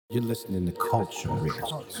You're listening to Culture Rich.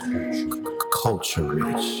 Culture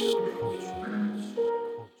Rich.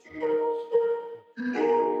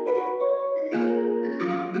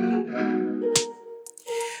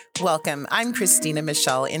 Welcome. I'm Christina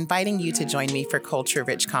Michelle, inviting you to join me for Culture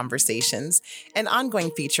Rich Conversations, an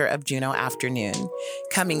ongoing feature of Juno Afternoon.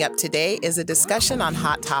 Coming up today is a discussion on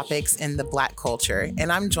hot topics in the Black culture,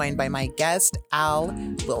 and I'm joined by my guest, Al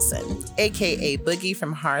Wilson, aka Boogie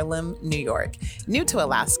from Harlem, New York, new to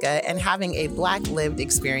Alaska and having a Black lived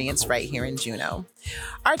experience right here in Juneau.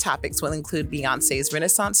 Our topics will include Beyonce's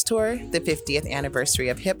Renaissance Tour, the 50th anniversary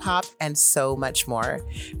of hip hop, and so much more.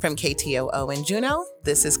 From KTOO in Juneau,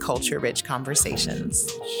 this is Culture Rich Conversations.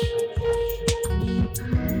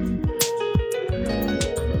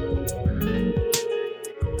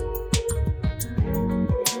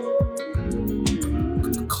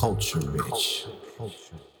 Culture Rich.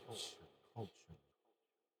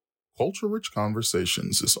 Culture Rich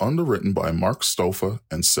Conversations is underwritten by Mark Stofa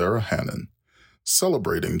and Sarah Hannon,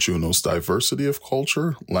 celebrating Juneau's diversity of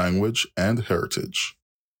culture, language, and heritage.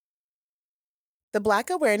 The Black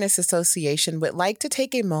Awareness Association would like to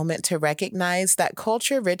take a moment to recognize that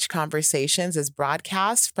Culture Rich Conversations is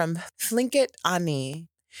broadcast from Tlingit Ani.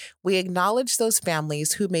 We acknowledge those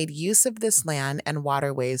families who made use of this land and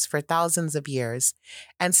waterways for thousands of years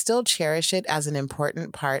and still cherish it as an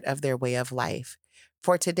important part of their way of life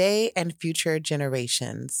for today and future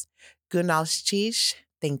generations. Gunalshish,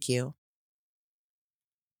 thank you.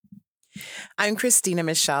 I'm Christina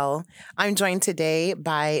Michelle. I'm joined today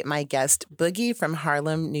by my guest, Boogie from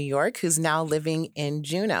Harlem, New York, who's now living in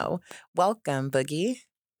Juneau. Welcome, Boogie.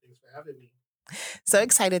 Thanks for having me. So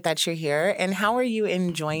excited that you're here. And how are you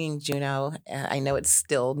enjoying Juneau? I know it's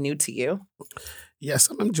still new to you. Yes,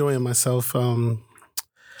 I'm enjoying myself.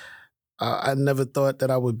 I never thought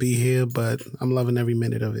that I would be here, but I'm loving every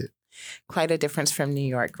minute of it. Quite a difference from New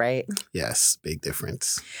York, right? Yes, big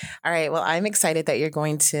difference. All right. Well, I'm excited that you're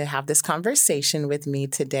going to have this conversation with me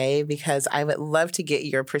today because I would love to get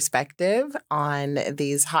your perspective on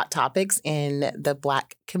these hot topics in the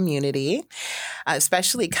Black community,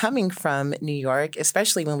 especially coming from New York,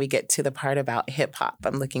 especially when we get to the part about hip hop.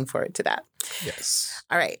 I'm looking forward to that. Yes.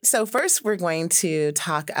 All right. So first, we're going to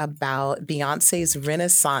talk about Beyonce's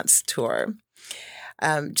Renaissance Tour.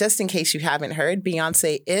 Just in case you haven't heard,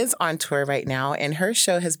 Beyonce is on tour right now, and her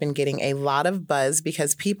show has been getting a lot of buzz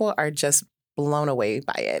because people are just blown away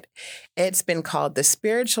by it. It's been called the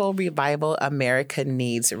spiritual revival America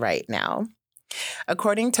needs right now.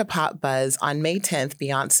 According to Pop Buzz, on May 10th,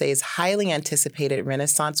 Beyonce's highly anticipated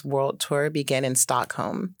Renaissance World Tour began in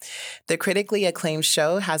Stockholm. The critically acclaimed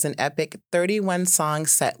show has an epic 31-song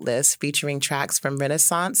set list featuring tracks from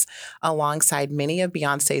Renaissance alongside many of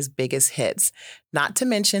Beyonce's biggest hits. Not to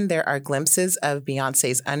mention, there are glimpses of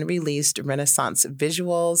Beyonce's unreleased Renaissance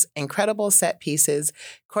visuals, incredible set pieces,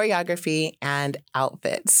 choreography, and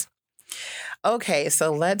outfits. Okay,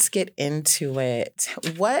 so let's get into it.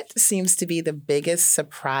 What seems to be the biggest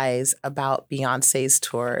surprise about Beyonce's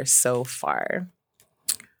tour so far?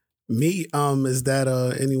 Me, is that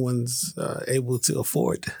anyone's able to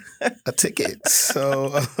afford a ticket?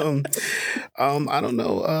 So, I don't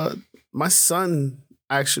know. My son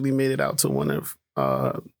actually made it out to one of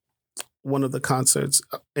the concerts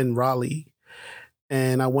in Raleigh,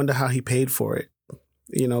 and I wonder how he paid for it.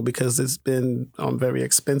 You know, because it's been very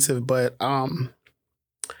expensive, but I'm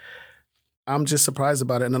just surprised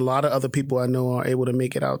about it. And a lot of other people I know are able to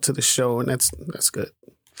make it out to the show, and that's good.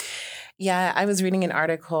 Yeah, I was reading an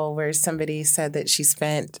article where somebody said that she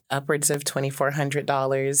spent upwards of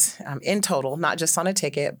 $2,400 in total, not just on a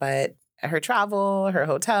ticket, but her travel, her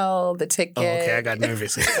hotel, the ticket. Oh, okay, I got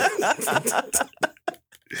nervous.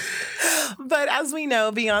 But as we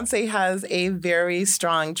know, Beyonce has a very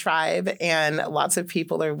strong tribe and lots of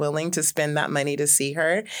people are willing to spend that money to see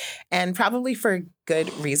her, and probably for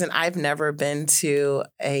good reason. I've never been to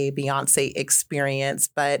a Beyonce experience,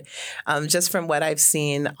 but just from what I've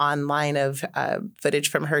seen online of footage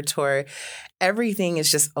from her tour, everything is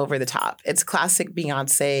just over the top. It's classic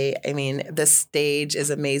Beyonce. I mean, the stage is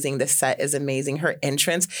amazing. The set is amazing. Her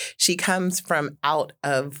entrance, she comes from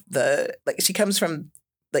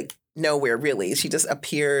nowhere really. She just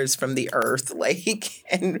appears from the earth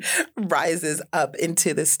and rises up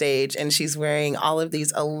into the stage, and she's wearing all of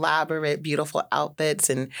these elaborate, beautiful outfits,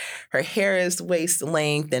 and her hair is waist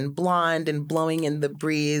length and blonde and blowing in the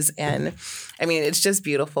breeze. And I mean, it's just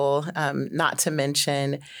beautiful. Not to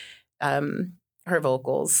mention her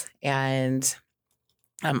vocals. And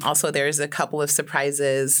also there's a couple of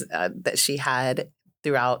surprises that she had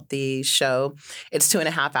throughout the show. It's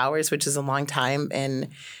 2.5 hours, which is a long time. And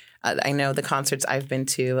I know the concerts I've been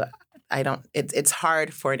to, it's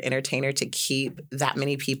hard for an entertainer to keep that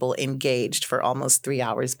many people engaged for almost 3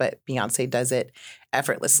 hours, but Beyonce does it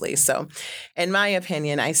effortlessly. So in my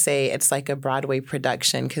opinion, I say it's like a Broadway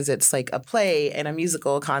production because it's like a play and a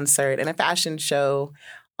musical concert and a fashion show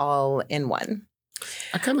all in one.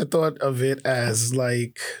 I kind of thought of it as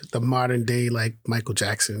like the modern day, like Michael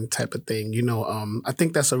Jackson type of thing. I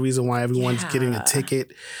think that's the reason why everyone's getting a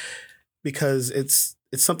ticket, because it's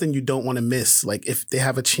something you don't want to miss. Like if they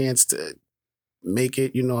have a chance to make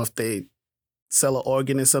it, if they sell an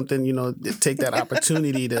organ or something, take that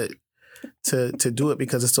opportunity to do it,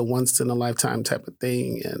 because it's a once in a lifetime type of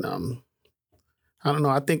thing. And I don't know.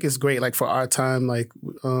 I think it's great, like for our time, like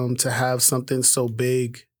to have something so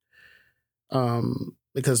big.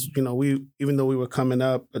 Because we, even though we were coming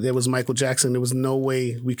up, there was Michael Jackson. There was no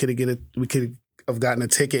way we could have gotten a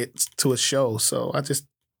ticket to a show. So I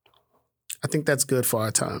think that's good for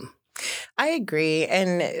our time. I agree.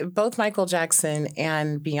 And both Michael Jackson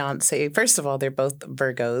and Beyonce, first of all, they're both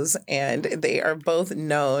Virgos, and they are both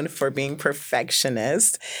known for being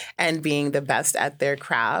perfectionists and being the best at their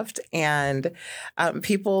craft. And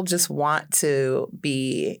people just want to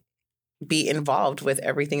be involved with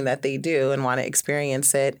everything that they do and want to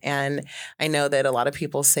experience it. And I know that a lot of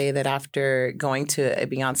people say that after going to a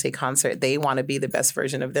Beyonce concert, they want to be the best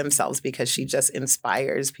version of themselves because she just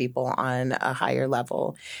inspires people on a higher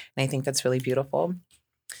level. And I think that's really beautiful.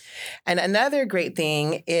 And another great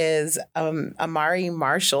thing is Amari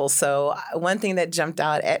Marshall. So one thing that jumped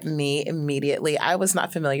out at me immediately, I was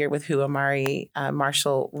not familiar with who Amari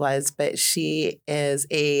Marshall was, but she is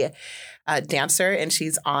a dancer, and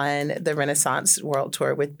she's on the Renaissance World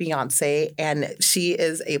Tour with Beyonce, and she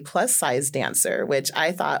is a plus-size dancer, which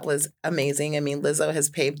I thought was amazing. I mean, Lizzo has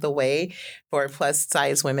paved the way for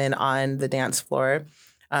plus-size women on the dance floor.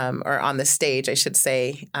 Or on the stage, I should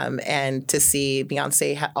say. And to see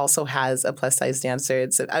Beyonce also has a plus size dancer.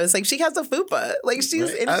 I was like, she has a fupa. Like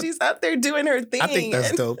she's out there doing her thing. I think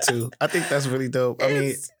that's dope too. I think that's really dope. I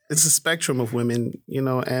mean, it's a spectrum of women,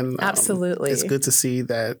 and absolutely, it's good to see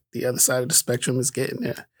that the other side of the spectrum is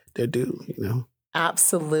getting their due.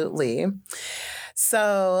 Absolutely.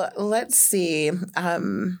 So let's see.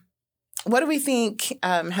 What do we think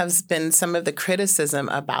has been some of the criticism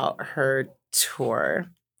about her tour?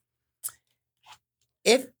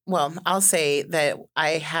 I'll say that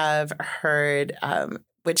I have heard,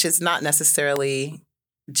 which is not necessarily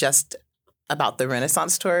just about the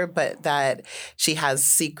Renaissance tour, but that she has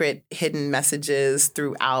secret hidden messages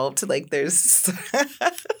throughout. Like there's...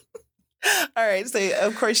 All right. So,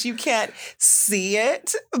 of course, you can't see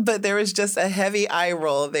it, but there was just a heavy eye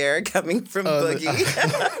roll there coming from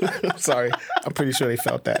Boogie. Sorry. I'm pretty sure they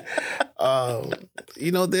felt that.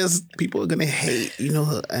 There's people are going to hate,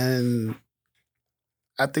 and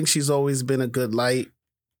I think she's always been a good light,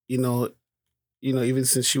 even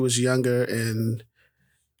since she was younger, and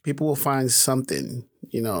people will find something,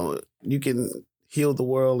 you can heal the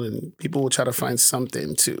world and people will try to find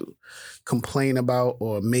something to complain about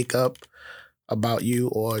or make up about you,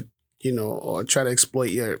 or try to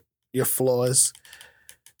exploit your flaws.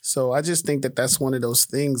 So I just think that that's one of those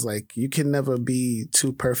things, like you can never be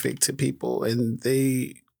too perfect to people, and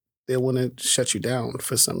they want to shut you down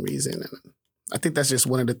for some reason. And I think that's just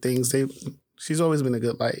one of the things she's always been a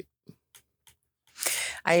good light.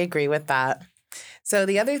 I agree with that. So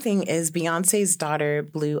the other thing is Beyonce's daughter,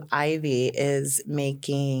 Blue Ivy, is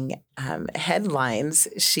making headlines.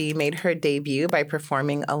 She made her debut by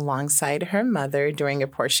performing alongside her mother during a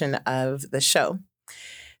portion of the show.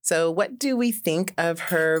 So what do we think of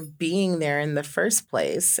her being there in the first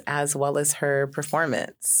place, as well as her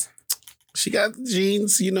performance? She got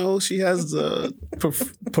genes, she has the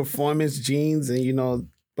performance genes, and,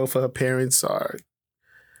 both of her parents are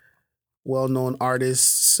well-known artists.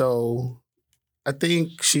 So I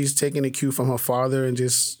think she's taking a cue from her father, and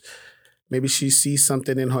just maybe she sees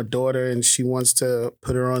something in her daughter and she wants to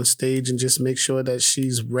put her on stage and just make sure that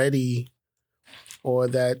she's ready, or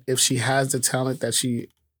that if she has the talent that she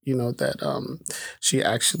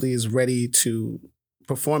actually is ready to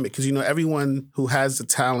perform it. Because, everyone who has the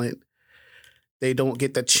talent, they don't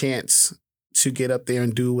get the chance to get up there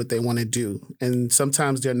and do what they want to do. And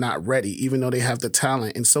sometimes they're not ready, even though they have the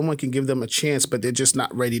talent. And someone can give them a chance, but they're just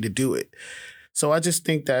not ready to do it. So I just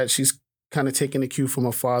think that she's kind of taking the cue from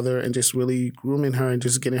her father and just really grooming her and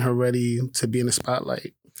just getting her ready to be in the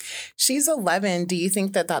spotlight. She's 11. Do you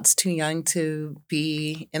think that that's too young to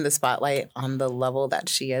be in the spotlight on the level that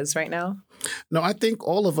she is right now? No, I think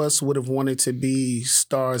all of us would have wanted to be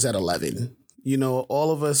stars at 11.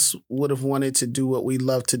 All of us would have wanted to do what we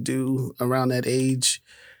love to do around that age.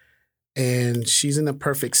 And she's in a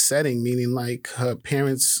perfect setting, meaning like her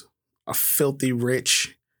parents are filthy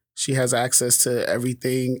rich. She has access to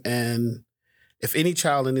everything, and if any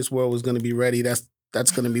child in this world was going to be ready, that's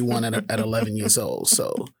going to be one at 11 years old.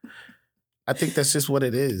 So I think that's just what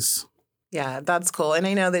it is. Yeah, that's cool. And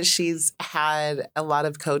I know that she's had a lot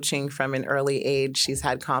of coaching from an early age. She's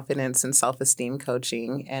had confidence and self-esteem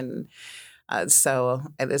coaching. And so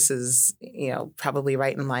this is, probably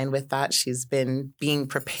right in line with that. She's been being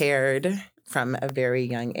prepared from a very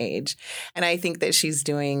young age. And I think that she's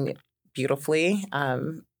doing beautifully.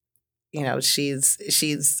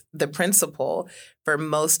 She's the principal for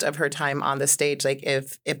most of her time on the stage. Like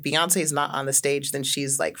if Beyonce is not on the stage, then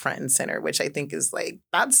she's like front and center, which I think is like,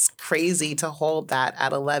 that's crazy to hold that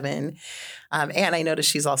at 11. And I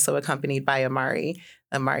noticed she's also accompanied by Amari.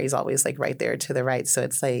 Amari's always like right there to the right. So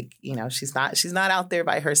it's like, she's not out there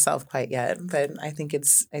by herself quite yet, but I think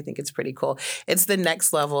it's pretty cool. It's the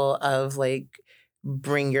next level of like,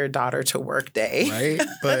 bring your daughter to work day. Right.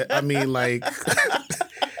 But I mean, like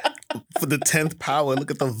for the 10th power,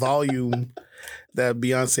 look at the volume that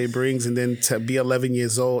Beyonce brings, and then to be 11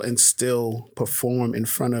 years old and still perform in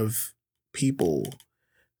front of people,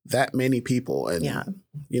 that many people. And,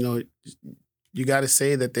 you got to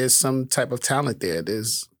say that there's some type of talent there.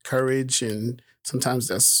 There's courage, and sometimes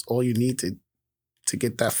that's all you need to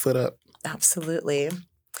get that foot up. Absolutely.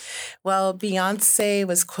 Well, Beyonce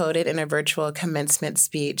was quoted in a virtual commencement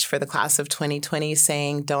speech for the class of 2020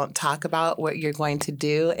 saying, "Don't talk about what you're going to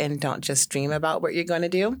do and don't just dream about what you're going to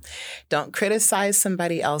do. Don't criticize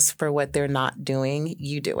somebody else for what they're not doing.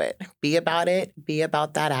 You do it. Be about it. Be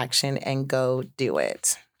about that action and go do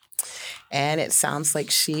it." And it sounds like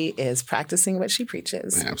she is practicing what she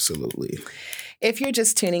preaches. Absolutely. If you're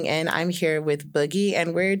just tuning in, I'm here with Boogie,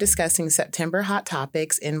 and we're discussing September hot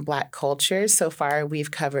topics in Black culture. So far, we've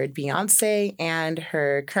covered Beyonce and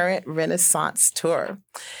her current Renaissance tour.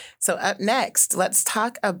 So up next, let's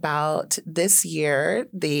talk about this year,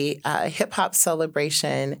 the hip hop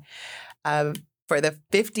celebration for the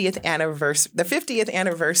 50th anniversary. The 50th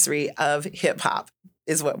anniversary of hip hop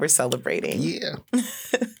is what we're celebrating. Yeah.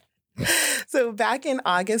 So back in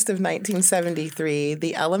August of 1973,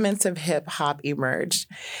 the elements of hip hop emerged.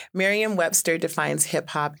 Merriam-Webster defines hip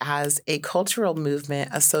hop as a cultural movement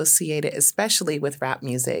associated especially with rap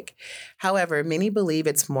music. However, many believe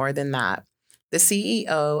it's more than that. The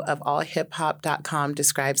CEO of allhiphop.com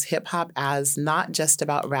describes hip hop as not just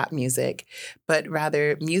about rap music, but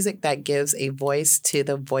rather music that gives a voice to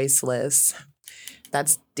the voiceless.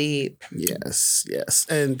 That's deep. Yes.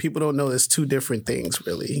 And people don't know there's two different things,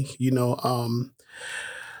 really.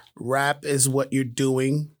 Rap is what you're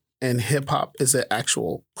doing, and hip hop is an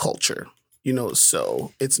actual culture.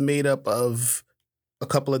 So it's made up of a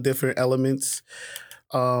couple of different elements.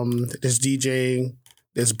 There's DJing,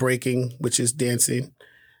 there's breaking, which is dancing,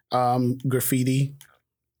 graffiti,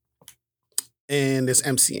 and there's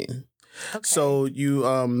MCing. Okay. So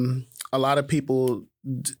a lot of people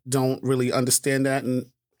don't really understand that. And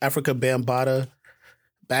Africa Bambaataa,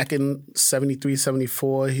 back in 73,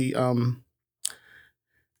 74, he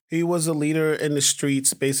was a leader in the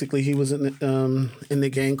streets. Basically, he was in the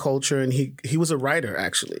gang culture, and he was a writer,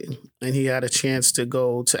 actually. And he had a chance to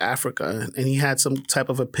go to Africa, and he had some type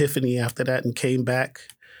of epiphany after that and came back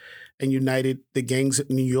and united the gangs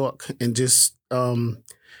in New York and just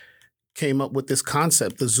came up with this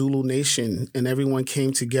concept, the Zulu Nation, and everyone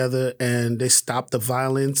came together and they stopped the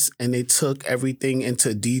violence and they took everything into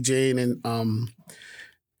DJing and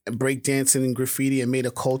breakdancing and graffiti and made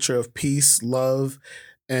a culture of peace, love,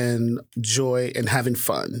 and joy and having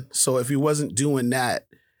fun. So if you wasn't doing that,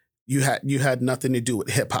 you had nothing to do with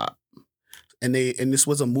hip hop. And this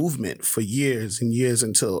was a movement for years and years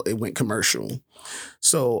until it went commercial.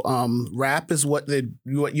 So rap is what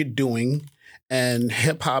you're doing. And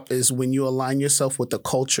hip hop is when you align yourself with the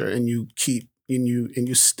culture and you keep and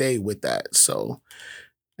you stay with that. So,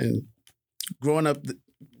 and growing up,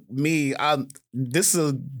 this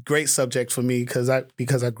is a great subject for me because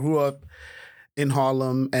I grew up in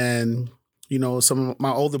Harlem, and some of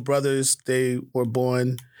my older brothers, they were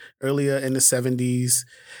born earlier in the 70s,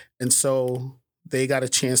 and so they got a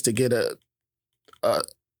chance to get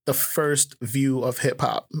the first view of hip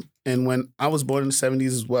hop. And when I was born in the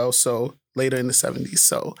 70s as well, so later in the 70s.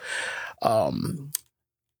 So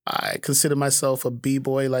I consider myself a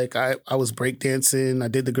B-boy. Like I was breakdancing, I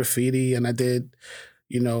did the graffiti, and I did,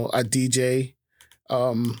 I DJ.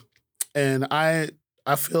 And I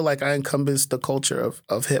feel like I encompass the culture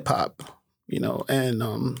of hip hop, and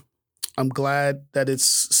I'm glad that it's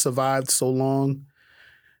survived so long.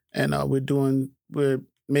 And we're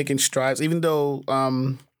making strides, even though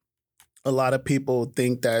a lot of people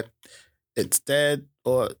think that it's dead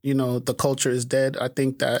or, the culture is dead. I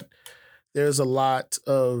think that there's a lot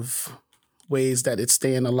of ways that it's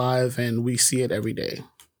staying alive, and we see it every day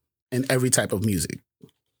in every type of music.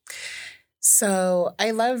 So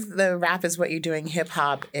I love the rap is what you're doing. Hip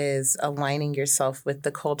hop is aligning yourself with the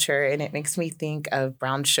culture, and it makes me think of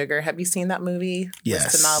Brown Sugar. Have you seen that movie?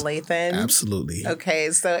 Yes, with Sanaa Lathan? Absolutely. Okay,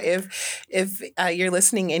 so if you're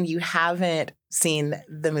listening and you haven't seen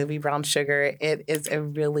the movie Brown Sugar, it is a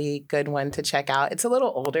really good one to check out. It's a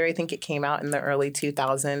little older. I think it came out in the early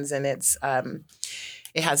 2000s, and it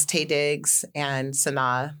has Taye Diggs and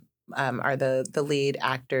Sanaa are the lead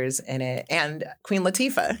actors in it, and Queen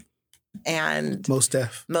Latifah. And Mos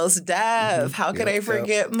Def. How could I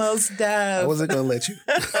forget Mos Def? I wasn't gonna let you.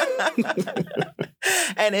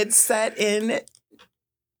 And it's set in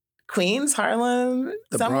Queens, Harlem,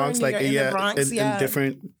 the Bronx, in the Bronx,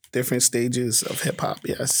 in different stages of hip hop.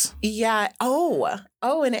 Yes. Yeah. Oh,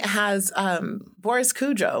 and it has Boris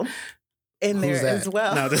Kudrow in there as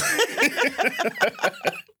well. No,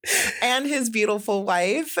 and his beautiful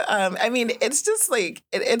wife. It's just like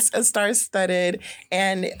it's a star-studded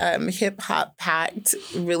and hip-hop packed,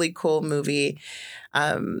 really cool movie.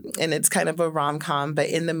 And it's kind of a rom-com, but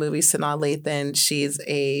in the movie, Sanaa Lathan, she's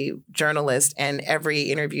a journalist, and every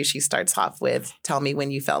interview she starts off with, "Tell me when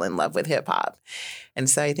you fell in love with hip-hop." And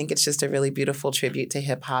so I think it's just a really beautiful tribute to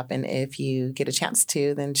hip-hop, and if you get a chance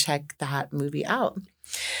to, then check that movie out.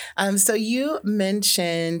 So you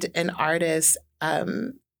mentioned an artist,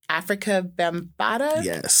 Afrika Bambaataa?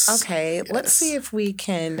 Yes. Okay, yes. Let's see if we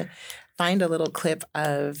can find a little clip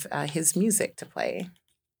of his music to play.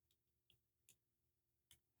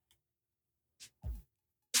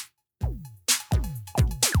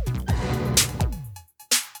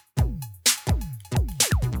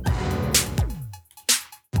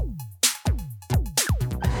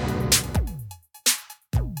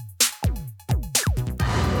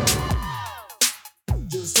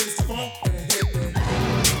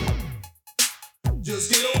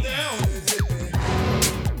 Just get on down and hit me.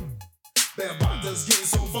 Bambaataa's getting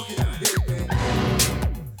so funky now, hit me.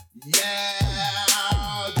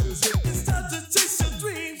 Yeah, just hit me. It's time to chase your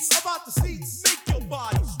dreams. About the seats, make your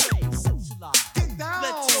body sway. Socialize. Get down.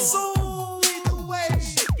 Let your soul lead the way.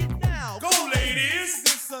 Shake it now. Go, ladies.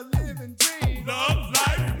 It's a living dream. Love,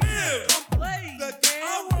 life, live. Come play the game.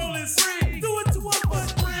 Our world is free. Do it to us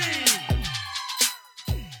but dream.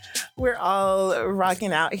 We're all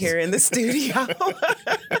rocking out here in the studio.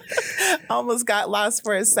 Almost got lost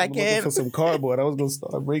for a second. I'm looking for some cardboard. I was going to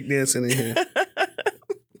start breakdancing in here.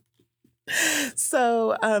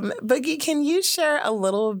 So, Boogie, can you share a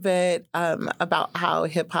little bit about how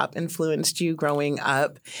hip hop influenced you growing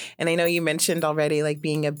up? And I know you mentioned already, like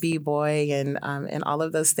being a b-boy and all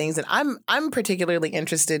of those things. And I'm particularly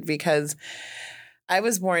interested because I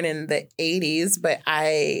was born in the 80s, but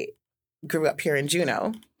I grew up here in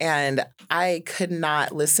Juneau, and I could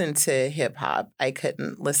not listen to hip hop. I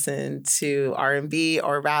couldn't listen to R&B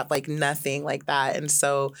or rap, like nothing like that. And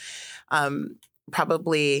so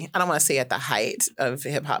probably, I don't want to say at the height of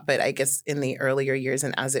hip hop, but I guess in the earlier years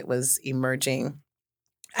and as it was emerging,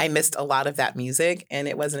 I missed a lot of that music. And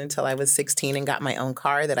it wasn't until I was 16 and got my own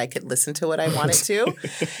car that I could listen to what I wanted to.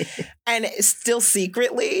 And still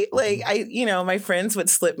secretly, like my friends would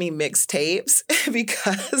slip me mixtapes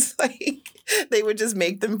because they would just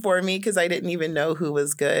make them for me because I didn't even know who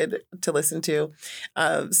was good to listen to.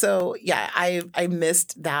 So yeah, I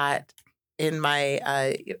missed that in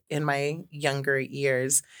my younger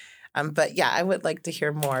years. But yeah, I would like to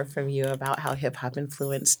hear more from you about how hip hop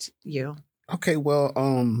influenced you. Okay, well,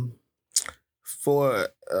 for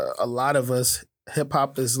a lot of us, hip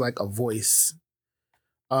hop is like a voice.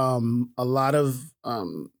 A lot of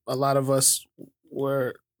us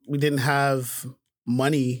we didn't have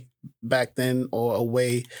money back then or a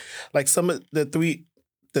way. Like some of the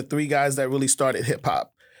three guys that really started hip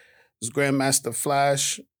hop was Grandmaster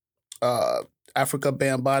Flash, Afrika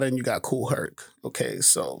Bambaataa, and you got Kool Herc. Okay,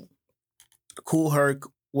 so Kool Herc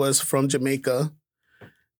was from Jamaica.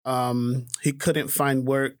 He couldn't find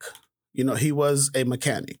work. He was a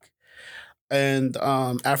mechanic. And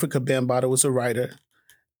Afrika Bambaataa was a writer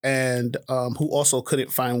and who also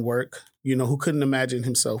couldn't find work, who couldn't imagine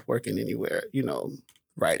himself working anywhere,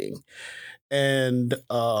 writing. And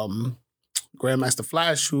Grandmaster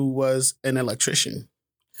Flash, who was an electrician,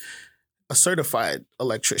 a certified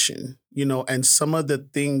electrician, and some of the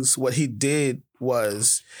things, what he did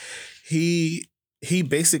was he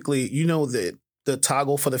basically, the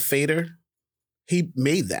toggle for the fader, he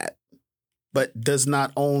made that, but does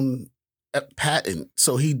not own a patent,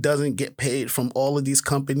 so he doesn't get paid from all of these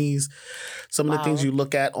companies. Some of the things you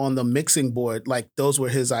look at on the mixing board, like those were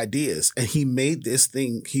his ideas, and he made this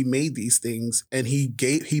thing. He made these things, and he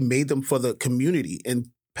made them for the community and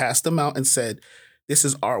passed them out and said, "This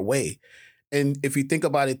is our way." And if you think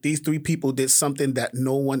about it, these three people did something that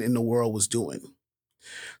no one in the world was doing.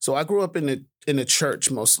 So I grew up in the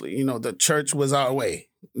church mostly. You know, the church was our way.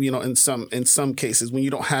 You know, in some cases, when you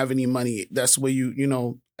don't have any money, that's where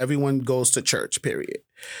everyone goes to church, period.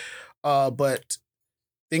 But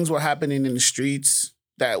things were happening in the streets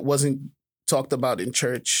that wasn't talked about in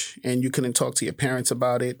church, and you couldn't talk to your parents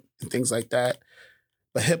about it and things like that.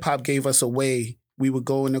 But hip hop gave us a way. We would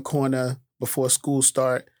go in the corner before school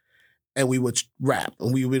start, and we would rap,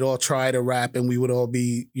 and we would all try to rap, and we would all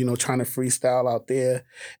be, trying to freestyle out there.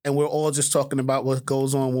 And we're all just talking about what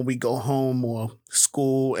goes on when we go home or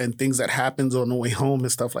school and things that happens on the way home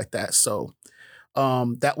and stuff like that. So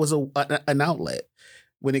that was an outlet.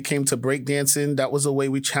 When it came to breakdancing, that was a way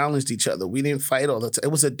we challenged each other. We didn't fight all the time.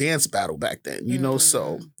 It was a dance battle back then,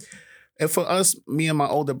 so. And for us, me and my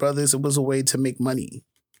older brothers, it was a way to make money.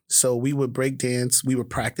 So we would break dance, we would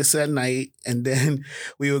practice at night, and then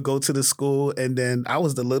we would go to the school. And then I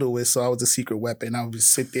was the littlest, so I was a secret weapon. I would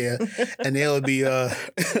just sit there, and they would be,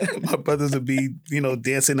 my brothers would be,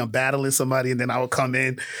 dancing or battling somebody, and then I would come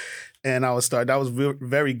in, and I would start. I was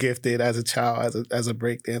very gifted as a child, as a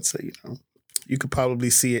break dancer. You could probably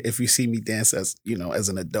see it if you see me dance as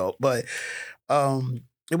an adult, but.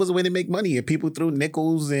 It was a way to make money, and people threw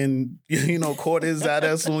nickels and, quarters at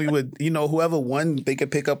us when we would, whoever won, they could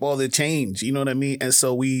pick up all the change, you know what I mean? And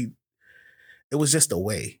so it was just a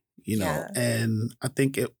way, and I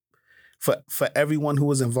think for everyone who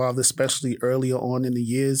was involved, especially earlier on in the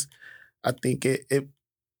years, I think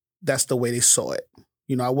that's the way they saw it.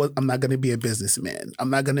 I'm not going to be a businessman. I'm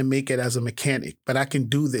not going to make it as a mechanic, but I can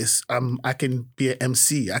do this. I can be an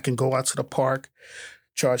MC. I can go out to the park,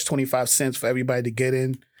 charge 25 cents for everybody to get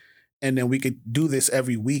in, and then we could do this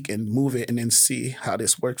every week and move it and then see how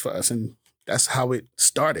this worked for us. And that's how it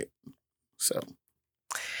started. So.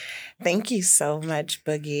 Thank you so much,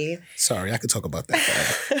 Boogie. Sorry, I could talk about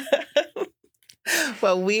that.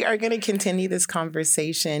 Well, we are going to continue this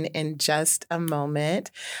conversation in just a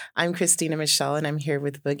moment. I'm Christina Michelle, and I'm here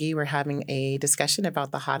with Boogie. We're having a discussion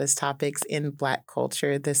about the hottest topics in Black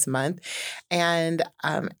culture this month. And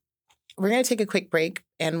we're going to take a quick break,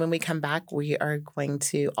 and when we come back, we are going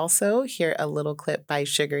to also hear a little clip by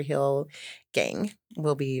Sugar Hill Gang.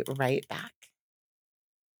 We'll be right back.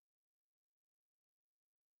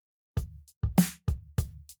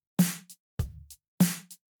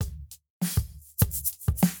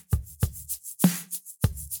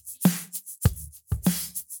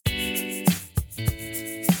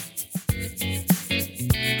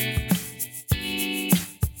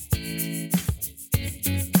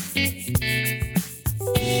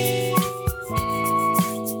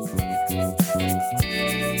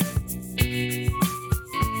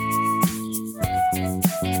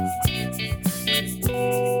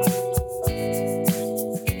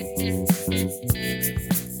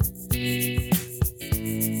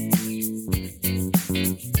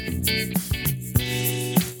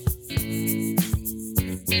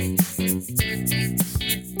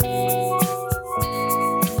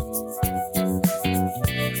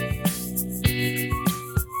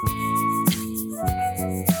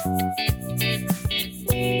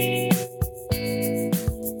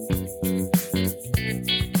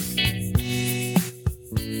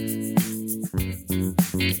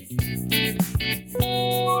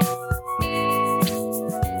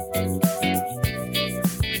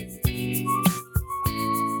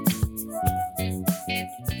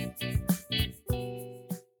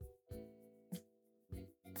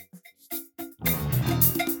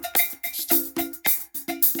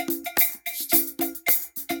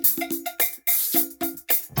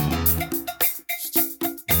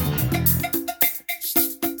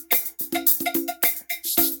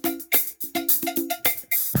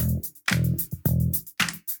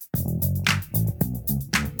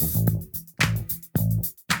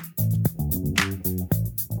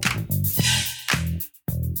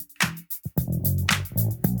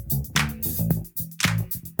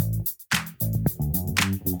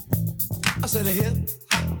 To the hip,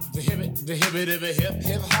 hop, the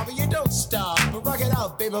hip hop, you don't stop, but rock it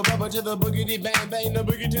out, baby, bubba to the boogity bang bang, the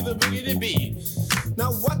boogie to the boogity beat.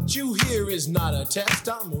 Now what you hear is not a test,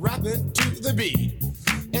 I'm rapping to the beat,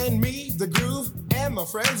 and me, the groove, and my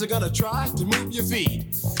friends are gonna try to move your feet.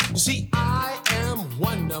 You see, I am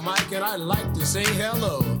Wonder Mike, and I like to say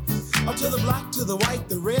hello To the black, to the white,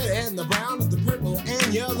 the red, and the brown, the purple,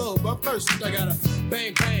 and yellow. But first, I gotta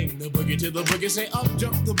bang, bang, the boogie to the boogie. Say up,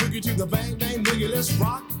 jump the boogie to the bang, bang, boogie. Let's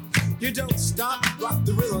rock. You don't stop, rock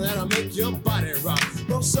the rhythm that'll make your body rock.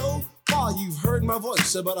 Well, so far you've heard my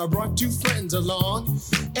voice, but I brought two friends along.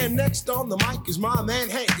 And next on the mic is my man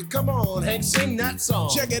Hank. Come on, Hank, sing that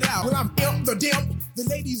song. Check it out. Well, I'm Imp the Dimp, the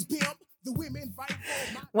ladies pimp. The women fight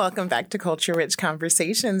for my... Welcome back to Culture Rich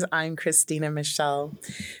Conversations. I'm Christina Michelle.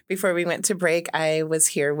 Before we went to break, I was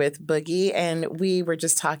here with Boogie, and we were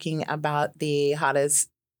just talking about the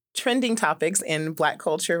hottest trending topics in Black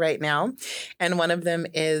culture right now. And one of them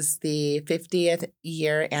is the 50th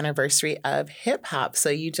year anniversary of hip hop.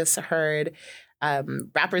 So you just heard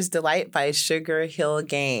Rapper's Delight by Sugar Hill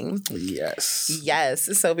Gang. Yes.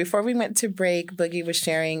 Yes. So before we went to break, Boogie was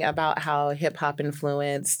sharing about how hip hop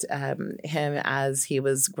influenced him as he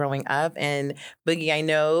was growing up. And Boogie, I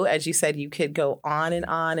know, as you said, you could go on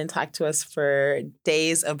and talk to us for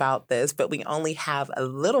days about this, but we only have a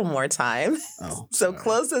little more time. Oh, so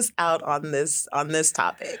close us out on this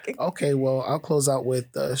topic. Okay, well, I'll close out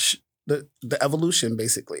with the evolution,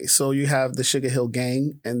 basically. So you have the Sugar Hill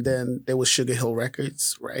Gang, and then there was Sugar Hill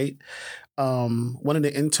Records, right? One of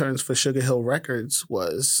the interns for Sugar Hill Records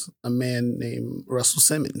was a man named Russell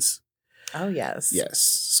Simmons. Oh, yes. Yes.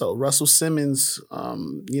 So Russell Simmons,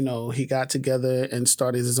 he got together and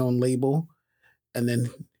started his own label. And then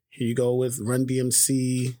here you go with Run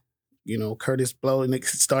DMC, Curtis Blow, and it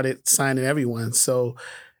started signing everyone. So,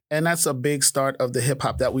 and that's a big start of the hip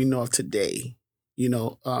hop that we know of today.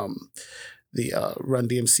 The Run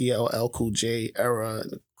DMC, LL Cool J era,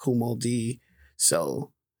 and Kool Moe Dee.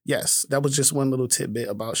 So, yes, that was just one little tidbit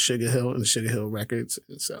about Sugar Hill and Sugar Hill Records.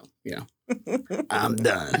 So, yeah, I'm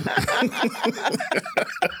done.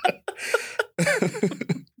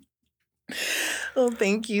 Well,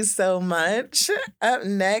 thank you so much. Up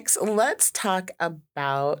next, let's talk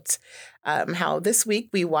about how this week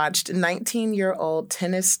we watched 19-year-old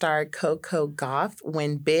tennis star Coco Gauff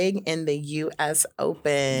win big in the U.S.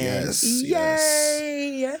 Open. Yes.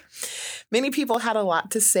 Yay! Yes. Many people had a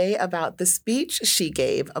lot to say about the speech she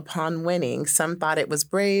gave upon winning. Some thought it was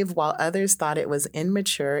brave, while others thought it was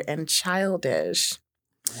immature and childish.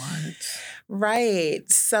 What?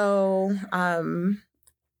 Right. So,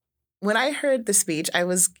 when I heard the speech,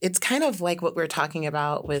 it's kind of like what we're talking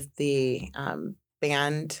about with the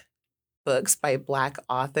banned books by Black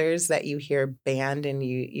authors that you hear banned and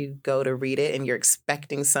you go to read it and you're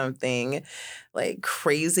expecting something like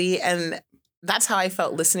crazy. And that's how I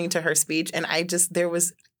felt listening to her speech. And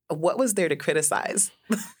what was there to criticize?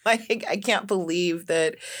 Like, I can't believe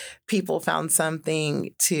that people found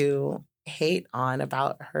something to hate on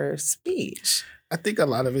about her speech. I think a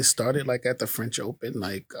lot of it started like at the French Open,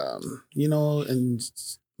 and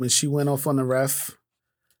when she went off on the ref,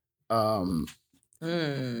 and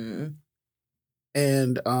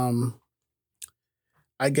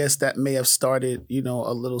I guess that may have started,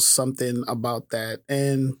 a little something about that.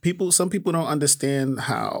 And some people don't understand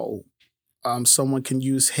how someone can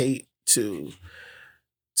use hate to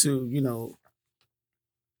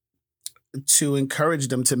encourage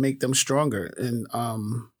them, to make them stronger. And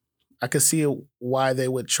I could see why they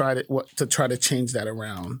would try to change that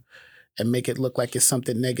around and make it look like it's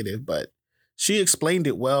something negative. But she explained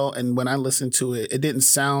it well, and when I listened to it, it didn't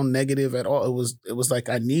sound negative at all. It was like,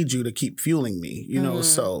 I need you to keep fueling me,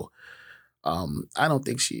 So I don't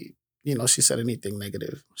think she said anything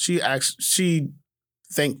negative. She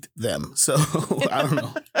thanked them. So I don't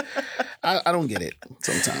know. I don't get it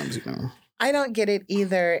sometimes, I don't get it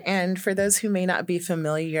either. And for those who may not be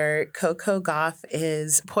familiar, Coco Gauff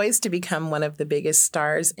is poised to become one of the biggest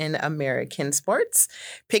stars in American sports,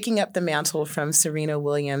 picking up the mantle from Serena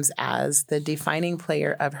Williams as the defining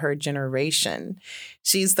player of her generation.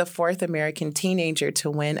 She's the fourth American teenager to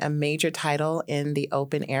win a major title in the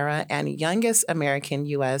Open era and youngest American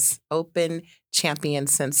U.S. Open champion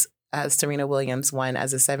since Serena Williams won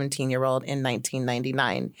as a 17-year-old in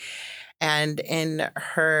 1999. And in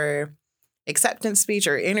her acceptance speech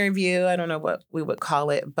or interview, I don't know what we would call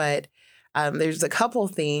it, but there's a couple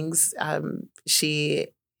things. She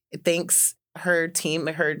thanks her team,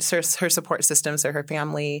 her support system, so her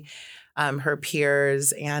family, her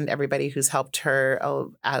peers, and everybody who's helped her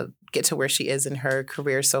get to where she is in her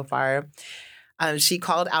career so far. She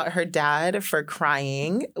called out her dad for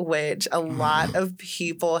crying, which a lot of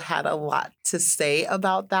people had a lot to say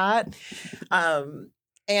about that.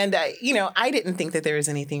 And, I didn't think that there was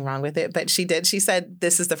anything wrong with it, but she did. She said,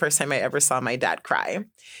 "This is the first time I ever saw my dad cry."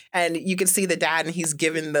 And you could see the dad, and he's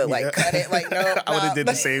giving the, cut it, no. I would have did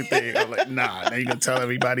the same thing. I'm like, nah, now you going to tell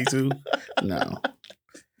everybody too? No.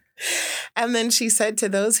 And then she said, to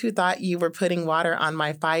those who thought you were putting water on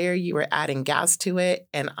my fire, you were adding gas to it,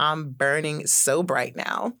 and I'm burning so bright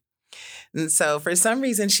now. And so for some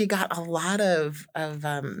reason, she got a lot of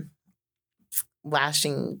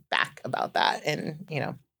lashing back about that. And, you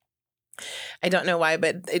know, I don't know why,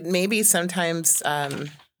 but it maybe sometimes,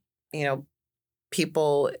 you know,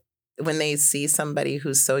 people, when they see somebody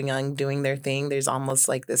who's so young doing their thing, there's almost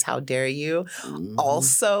like this, how dare you? Mhm.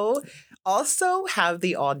 Also have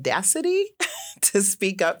the audacity to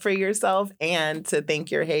speak up for yourself and to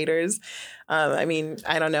thank your haters. I mean,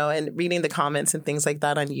 I don't know. And reading the comments and things like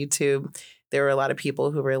that on YouTube, there were a lot of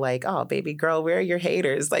people who were like, oh, baby girl, where are your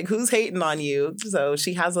haters? Like, who's hating on you? So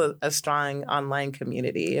she has a strong online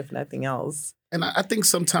community, if nothing else. And I think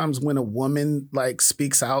sometimes when a woman like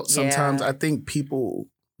speaks out, sometimes Yeah. I think people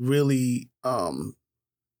really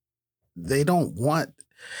they don't want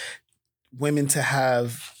women to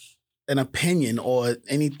have an opinion or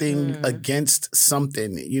anything against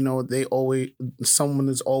something. You know, someone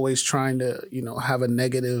is always trying to, you know, have a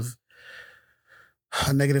negative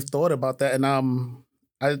thought about that. And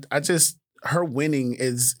I just, her winning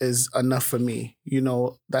is enough for me. You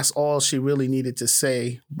know, that's all she really needed to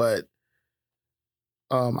say. But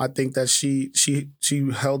I think that she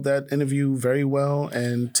held that interview very well,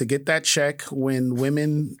 and to get that check when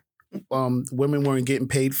women weren't getting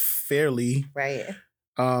paid fairly, Right.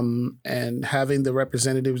 and having the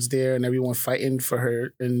representatives there and everyone fighting for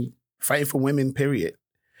her and fighting for women, period,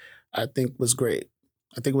 I think was great.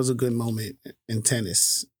 I think it was a good moment in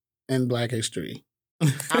tennis and Black history.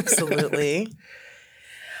 Absolutely.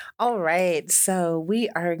 All right. So we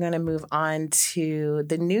are going to move on to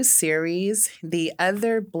the new series, The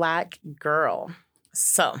Other Black Girl.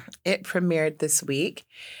 So it premiered this week,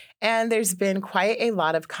 and there's been quite a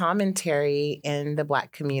lot of commentary in the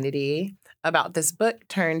Black community about this book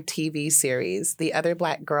turned TV series. The Other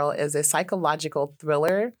Black Girl is a psychological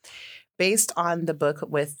thriller based on the book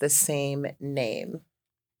with the same name.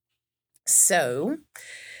 So,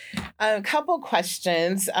 a couple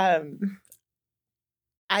questions.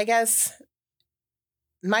 I guess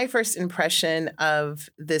my first impression of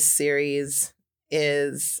this series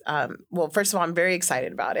is, well, first of all, I'm very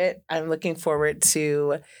excited about it. I'm looking forward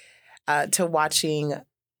to watching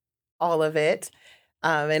all of it.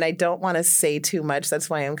 And I don't want to say too much. That's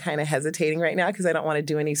why I'm kind of hesitating right now, because I don't want to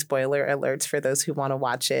do any spoiler alerts for those who want to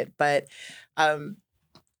watch it. But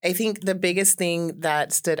I think the biggest thing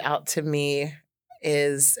that stood out to me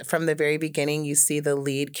is from the very beginning, you see the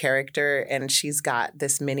lead character and she's got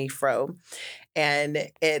this mini fro. And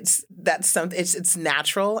it's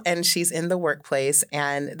natural, and she's in the workplace,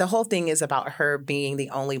 and the whole thing is about her being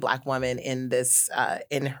the only Black woman in this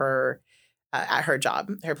in her at her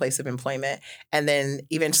job, her place of employment. And then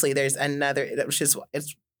eventually there's another, which is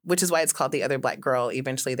why it's called The Other Black Girl.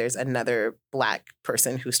 Eventually there's another Black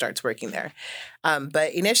person who starts working there.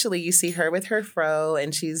 But initially you see her with her fro,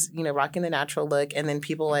 and she's, you know, rocking the natural look. And then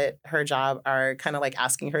people at her job are kind of like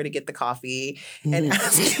asking her to get the coffee and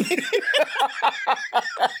asking.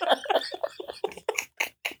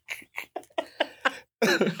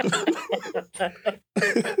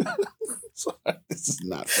 Sorry, this is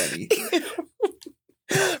not funny.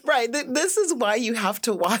 Right. This is why you have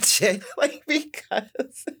to watch it. Like,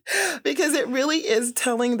 because it really is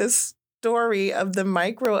telling the story of the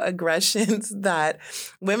microaggressions that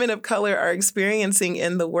women of color are experiencing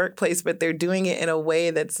in the workplace, but they're doing it in a way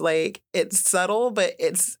that's like, it's subtle, but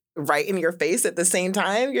it's right in your face at the same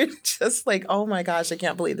time. You're just like, oh my gosh, I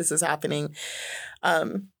can't believe this is happening.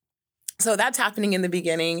 So that's happening in the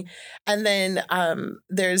beginning. And then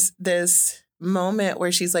there's this moment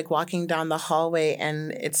where she's like walking down the hallway,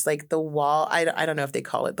 and it's like the wall. I don't know if they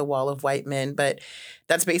call it the wall of white men, but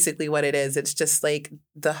that's basically what it is. It's just like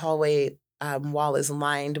the hallway wall is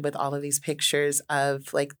lined with all of these pictures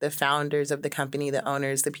of like the founders of the company, the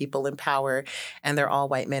owners, the people in power, and they're all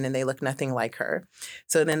white men and they look nothing like her.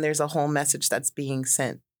 So then there's a whole message that's being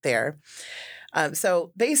sent there.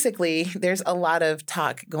 So basically, there's a lot of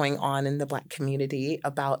talk going on in the Black community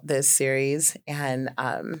about this series, and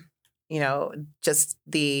you know, just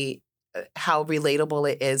how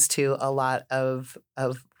relatable it is to a lot of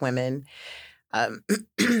women.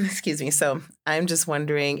 Excuse me. So I'm just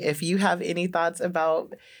wondering if you have any thoughts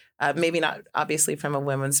about maybe not obviously from a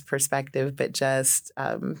woman's perspective, but just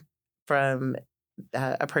from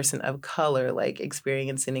a person of color, like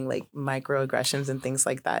experiencing like microaggressions and things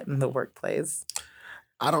like that in the workplace.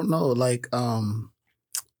 I don't know. Like,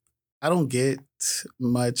 I don't get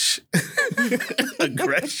much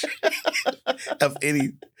aggression of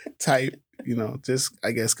any type, you know, just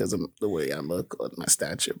I guess because of the way I look or my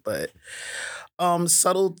stature. But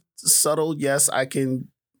subtle, yes, I can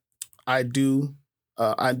I do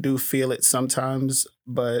feel it sometimes,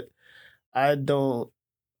 but I don't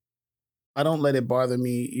let it bother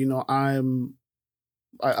me. You know, I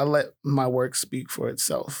let my work speak for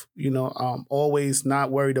itself. You know, I'm always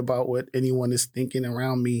not worried about what anyone is thinking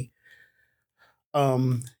around me.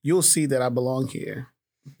 You'll see that I belong here.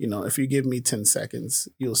 You know, if you give me 10 seconds,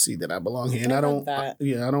 you'll see that I belong here. And I don't, that.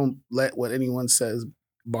 I don't let what anyone says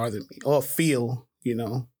bother me or feel, you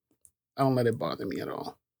know, I don't let it bother me at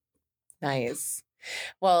all. Nice.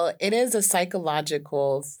 Well, it is a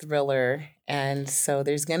psychological thriller, and so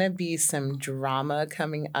there's going to be some drama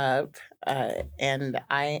coming up, and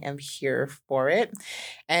I am here for it.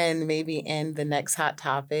 And maybe in the next Hot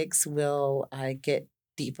Topics, we'll get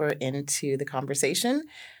deeper into the conversation.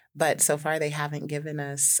 But so far, they haven't given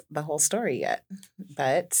us the whole story yet.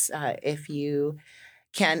 But if you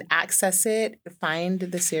can access it, find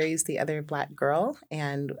the series The Other Black Girl,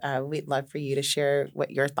 and we'd love for you to share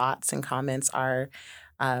what your thoughts and comments are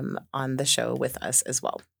on the show with us as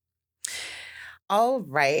well. All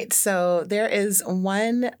right, so there is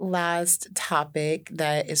one last topic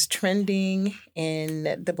that is trending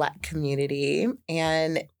in the Black community,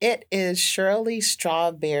 and it is Shirley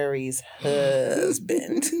Strawberry's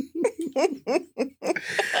husband.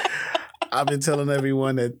 I've been telling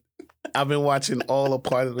everyone that I've been watching all a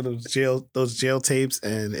part of those jail tapes,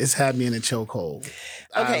 and it's had me in a chokehold.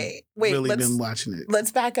 Okay, I've really been watching it.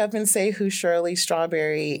 Let's back up and say who Shirley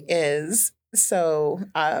Strawberry is. So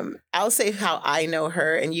I'll say how I know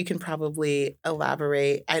her, and you can probably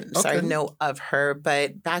elaborate. Know of her.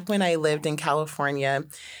 But back when I lived in California,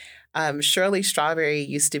 Shirley Strawberry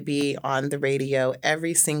used to be on the radio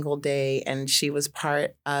every single day, and she was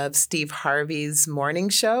part of Steve Harvey's morning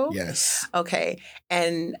show. Yes. Okay.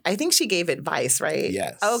 And I think she gave advice, right?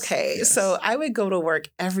 Yes. Okay. Yes. So I would go to work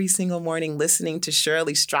every single morning listening to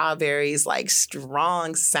Shirley Strawberry's like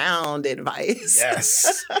strong sound advice.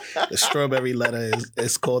 Yes. The strawberry letter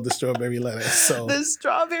is called the strawberry letter. So the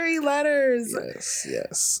strawberry letters.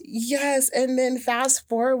 Yes. And then fast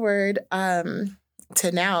forward, to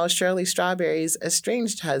now, Shirley Strawberry's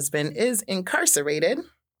estranged husband is incarcerated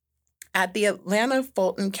at the Atlanta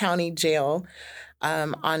Fulton County Jail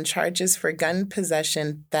on charges for gun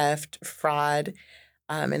possession, theft, fraud,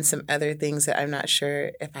 and some other things that I'm not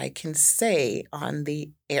sure if I can say on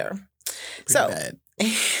the air. bad.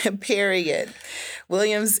 Period.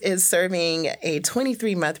 Williams is serving a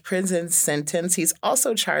 23-month prison sentence. He's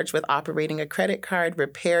also charged with operating a credit card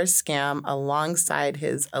repair scam alongside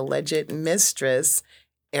his alleged mistress,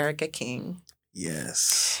 Erica King.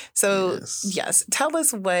 Yes. So, yes, tell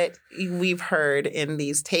us what we've heard in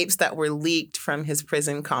these tapes that were leaked from his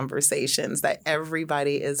prison conversations that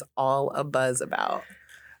everybody is all abuzz about.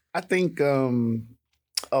 I think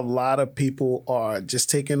a lot of people are just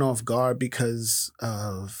taken off guard because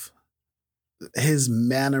of his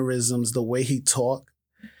mannerisms, the way he talks,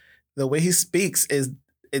 the way he speaks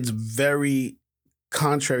it's very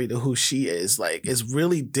contrary to who she is. Like, it's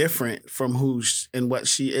really different from and what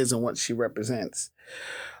she is and what she represents.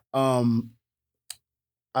 I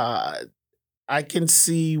can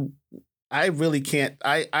see, I really can't,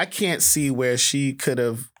 I can't see where she could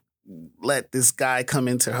have let this guy come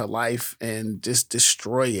into her life and just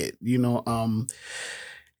destroy it. You know,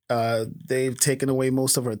 they've taken away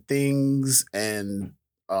most of her things and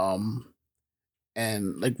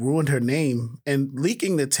like ruined her name. And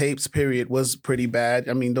leaking the tapes, period, was pretty bad.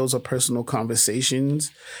 I mean, those are personal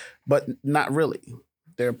conversations, but not really.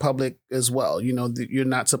 They're public as well. You know, you're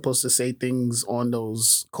not supposed to say things on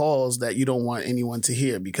those calls that you don't want anyone to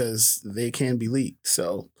hear because they can be leaked.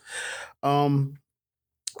 So,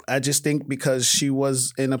 I just think because she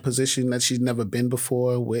was in a position that she's never been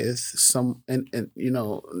before with and you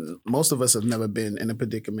know, most of us have never been in a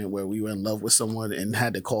predicament where we were in love with someone and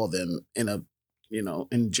had to call them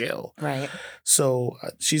in jail. Right. So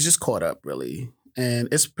she's just caught up, really. And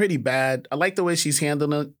it's pretty bad. I like the way she's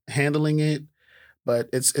handling it, but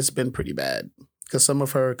it's been pretty bad because some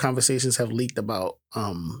of her conversations have leaked about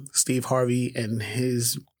Steve Harvey and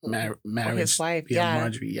his marriage. His wife,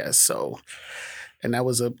 Marjorie, yes. So, and that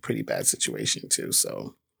was a pretty bad situation too.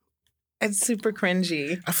 So it's super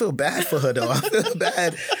cringy. I feel bad for her though. I feel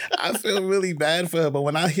bad. I feel really bad for her. But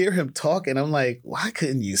when I hear him talking, I'm like, why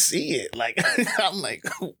couldn't you see it? Like, I'm like,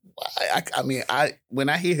 why? When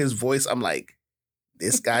I hear his voice, I'm like,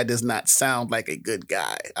 this guy does not sound like a good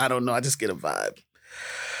guy. I don't know. I just get a vibe.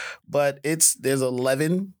 But there's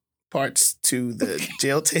 11 parts to the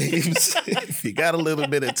jail tapes. If you got a little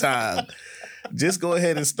bit of time, just go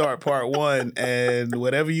ahead and start part 1. And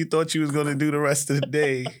whatever you thought you was going to do the rest of the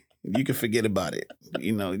day, you can forget about it.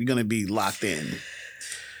 You know, you're going to be locked in.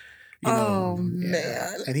 Oh,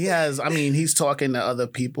 man. And he has, I mean, he's talking to other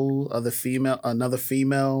people, another female,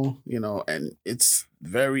 and it's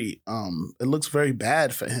very, it looks very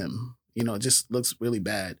bad for him. It just looks really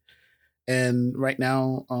bad. And right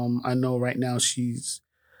now, I know right now she's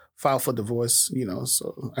filed for divorce,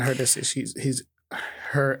 so I heard that he's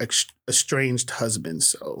her estranged husband.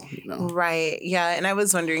 So, Right. Yeah. And I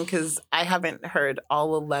was wondering because I haven't heard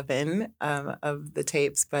all 11 of the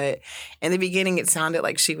tapes, but in the beginning, it sounded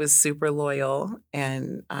like she was super loyal.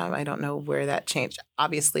 And I don't know where that changed.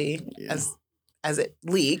 Obviously, as it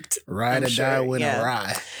leaked. Ride or die when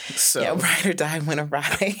awry. So. Yeah, ride or die when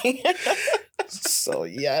awry. So,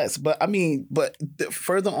 yes. But I mean,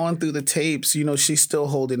 further on through the tapes, she's still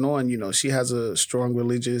holding on. She has a strong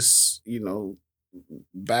religious,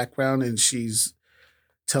 background, and she's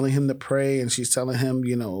telling him to pray, and she's telling him,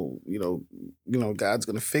 God's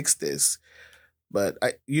gonna fix this. But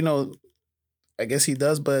I guess he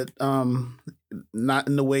does, but not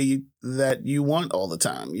in the way that you want all the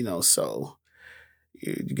time, So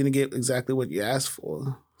you're gonna get exactly what you asked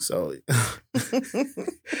for. So,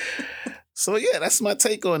 so yeah, that's my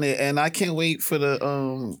take on it, and I can't wait for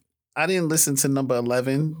the. I didn't listen to number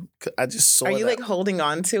 11. I just saw. Are you like holding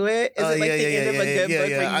on to it? Is it like the end of a good book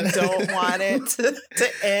where you don't want it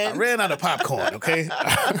to end? I ran out of popcorn. Okay,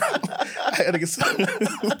 I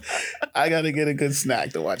gotta get a good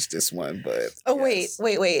snack to watch this one. But wait!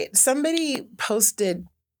 Somebody posted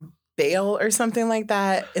bail or something like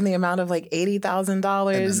that in the amount of like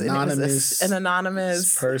 $80,000. An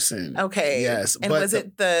anonymous person. Okay. Yes. And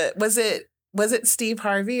was it Steve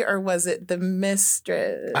Harvey or was it the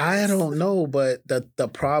mistress? I don't know, but the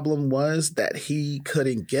problem was that he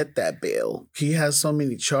couldn't get that bail. He has so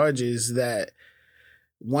many charges that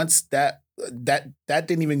once that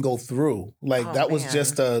didn't even go through. Like that was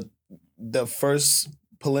just the first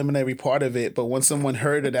preliminary part of it. But once someone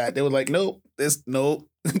heard of that, they were like, nope,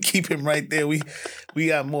 keep him right there. We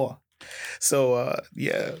got more. So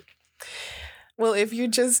yeah. Well, if you're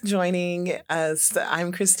just joining us,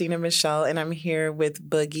 I'm Christina Michelle, and I'm here with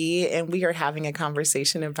Boogie, and we are having a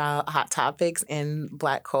conversation about hot topics in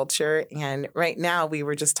Black culture. And right now, we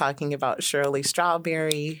were just talking about Shirley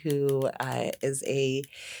Strawberry, who is a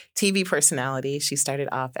TV personality. She started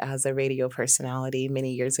off as a radio personality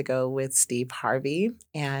many years ago with Steve Harvey,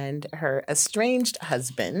 and her estranged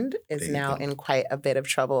husband is now in quite a bit of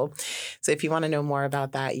trouble. So if you want to know more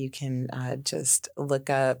about that, you can just look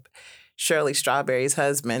up Shirley Strawberry's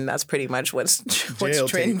husband. That's pretty much what's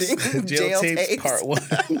trending. Jail tapes part 1.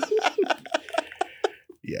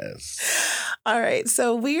 Yes. All right.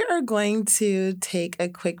 So we are going to take a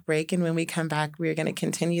quick break. And when we come back, we're going to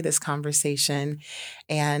continue this conversation.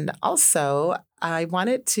 And also, I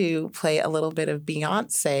wanted to play a little bit of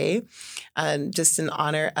Beyonce, just in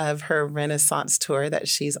honor of her Renaissance tour that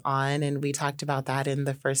she's on. And we talked about that in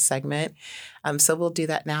the first segment. So we'll do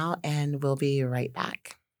that now, and we'll be right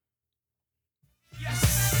back. Yes.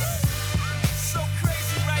 So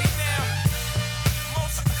crazy right now.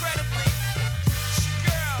 Most incredibly. It's your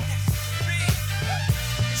girl, B.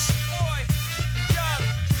 It's your boy, Young.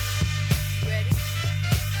 Ready?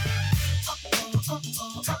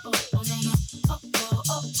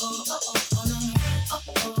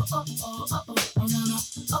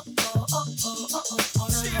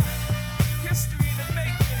 History in the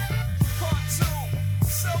making. Part 2.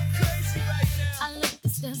 So crazy right now. I look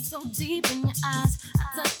so deep in your eyes, I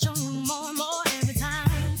touch on you more and more every time.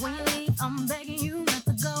 When you leave, I'm begging you not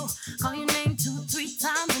to go. Call your name 2-3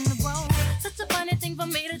 times in a row. Such a funny thing for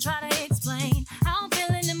me to try to explain. How I'm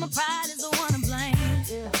feeling and my pride is the one to blame.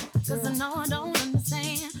 Cause I know I don't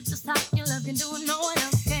understand just how your love can do it, no one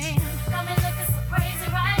else can. Got me looking so crazy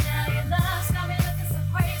right now. Your love's got me looking so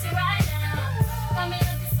crazy right now. Got me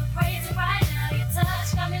looking so crazy right now. Your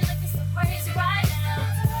touch got me looking so crazy right now.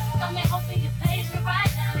 Got me hoping you page me right.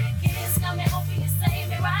 Got me hoping you save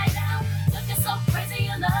me right now. Looking so crazy,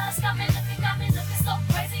 your love got me looking so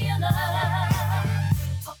crazy, your love.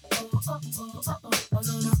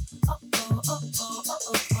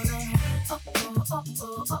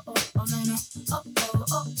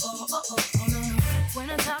 When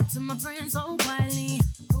I talk to my friends so quietly,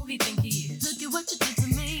 who he think he is? Look at what you did to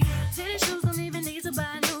me. Titty shoes don't even need to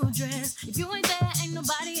buy a new dress. If you ain't there, ain't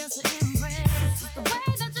nobody else to impress. It's the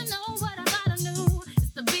way that you know what I thought I knew.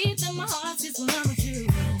 The beat in my heart gets when I'm with you.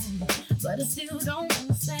 But I still don't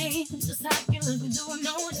understand just how you look and do it,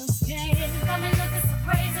 no one else can. Got me looking so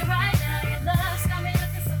crazy right now. Your love's got me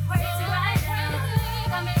looking so crazy right now.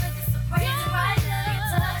 Got me looking so crazy right now. Your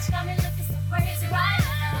touch got me looking so crazy right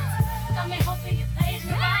now. Got me hoping you page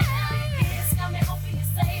me right now. Your kiss got me hoping you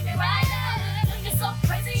save me right now. Looking so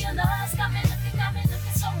crazy, your love's got me looking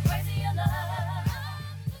so crazy.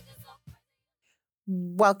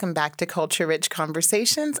 Welcome back to Culture Rich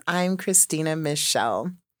Conversations. I'm Christina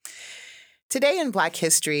Michelle. Today in Black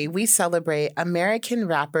History, we celebrate American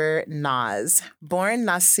rapper Nas. Born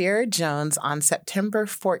Nasir Jones on September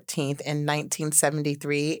 14th in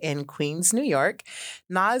 1973 in Queens, New York,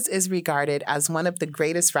 Nas is regarded as one of the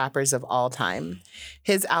greatest rappers of all time.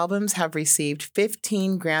 His albums have received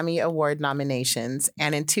 15 Grammy Award nominations,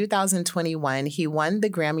 and in 2021, he won the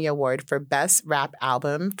Grammy Award for Best Rap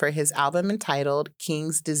Album for his album entitled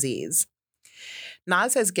King's Disease.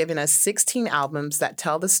 Nas has given us 16 albums that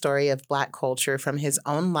tell the story of Black culture from his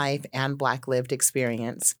own life and Black lived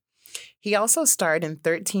experience. He also starred in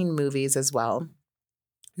 13 movies as well.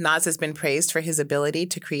 Nas has been praised for his ability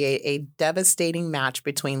to create a devastating match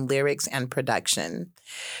between lyrics and production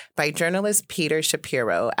by journalist Peter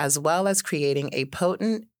Shapiro, as well as creating a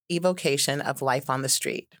potent evocation of life on the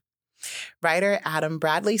street. Writer Adam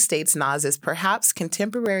Bradley states Nas is perhaps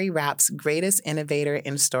contemporary rap's greatest innovator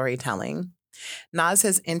in storytelling. Nas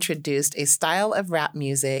has introduced a style of rap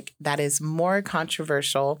music that is more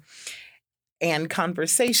controversial and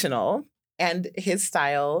conversational, and his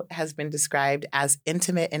style has been described as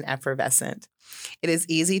intimate and effervescent. It is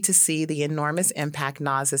easy to see the enormous impact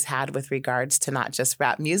Nas has had with regards to not just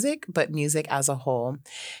rap music, but music as a whole.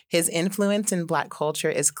 His influence in Black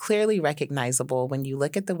culture is clearly recognizable when you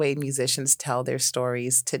look at the way musicians tell their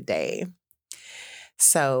stories today.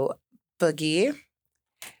 So, Boogie,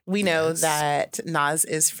 we know that Nas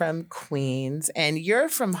is from Queens and you're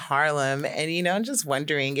from Harlem. And, I'm just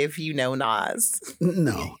wondering if you know Nas.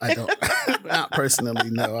 No, I don't. Not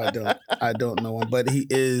personally, no, I don't. I don't know him. But he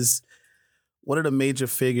is one of the major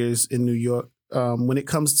figures in New York. When it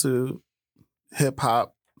comes to hip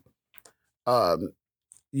hop,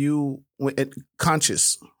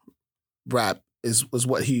 conscious rap was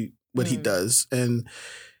what he does. And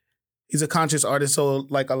he's a conscious artist. So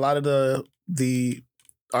like a lot of the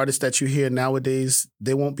artists that you hear nowadays,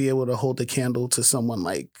 they won't be able to hold a candle to someone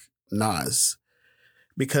like Nas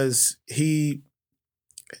because his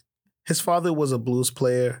father was a blues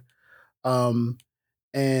player,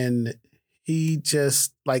 and he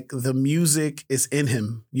just like the music is in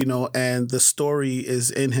him, and the story is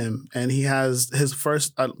in him, and he has his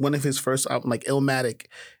first one of his first album, like Illmatic.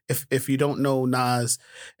 If you don't know Nas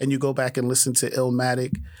and you go back and listen to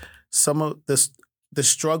Illmatic, some of the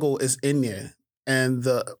struggle is in there. And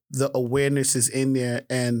the awareness is in there,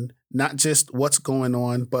 and not just what's going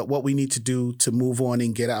on, but what we need to do to move on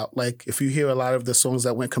and get out. Like if you hear a lot of the songs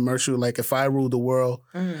that went commercial, like If I Rule the World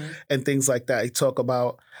and things like that, you talk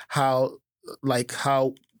about how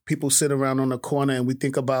people sit around on a corner and we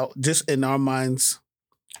think about just in our minds,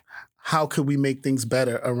 how could we make things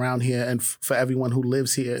better around here and for everyone who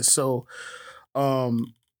lives here. So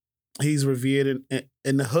he's revered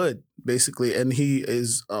in the hood, basically, and he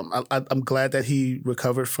is. I'm glad that he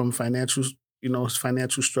recovered from his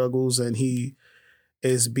financial struggles, and he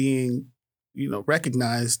is being,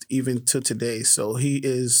 recognized even to today. So he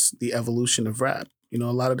is the evolution of rap. A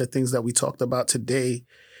lot of the things that we talked about today,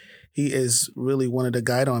 he is really one of the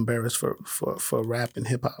guidon bearers for rap and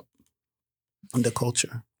hip hop and the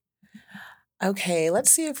culture. Okay, let's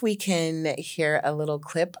see if we can hear a little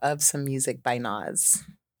clip of some music by Nas.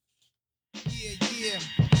 Yeah.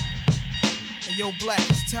 Hey, yo, Black,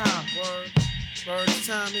 it's time. Word, it's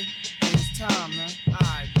time. It's time, man.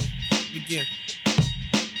 Alright, begin.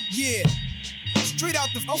 Yeah, straight out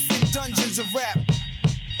the open dungeons of rap.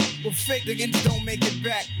 Well, fake niggas don't make it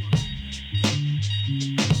back.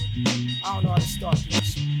 I don't know how to start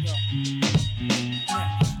this. Yo.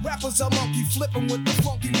 Yeah. Rappers are monkey flipping with the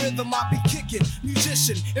funky rhythm I be kicking.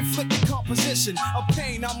 Musician, inflicting composition of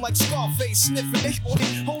pain. I'm like Scarface sniffing. They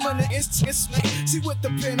holding the instance. See with the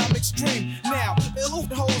pen I'm extreme. Now, ill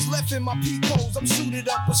hoes left in my peak holes. I'm suited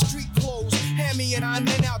up with street clothes. Hand me and I'm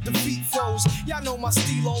in out defeat foes. Y'all know my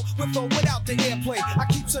stilo with or without the airplay. I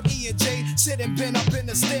keep some E and J sitting bent up in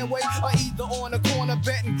the stairway, or either on the corner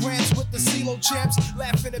betting grants with the CeeLo champs.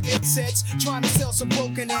 Laughing at bit sets, trying to sell some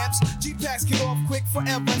broken amps. G-Packs get off quick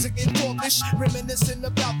forever. To get talkish, reminiscing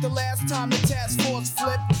about the last time the task force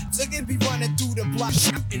flipped. Again, be running through the block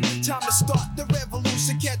shooting. Time to start the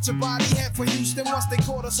revolution. Catch a body head for Houston once they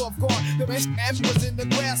caught us off guard. The man was in the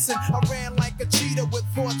grass and I ran like a cheetah with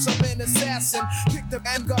thoughts of an assassin. Picked up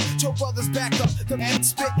anger, told brothers back up. The man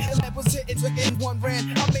spit and that was it. In one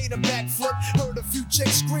ran, I made a backflip. Heard a few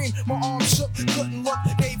chicks scream, my arm shook, couldn't look.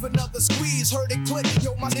 Gave another squeeze, heard it click.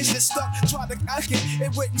 Yo, my shit stuck. Tried to knock it,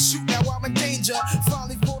 it wouldn't shoot. Now I'm in danger.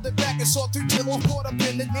 Finally pulled it back and saw through till I'm caught up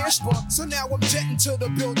in the near spot. So now I'm jetting to the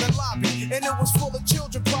building lobby, and it was full of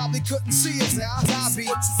children, probably couldn't see us. I be.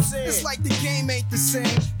 It's like the game ain't the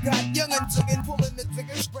same. Got young and pulling the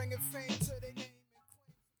fingers, bringing fame to their name.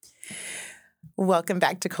 Welcome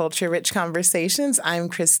back to Culture Rich Conversations. I'm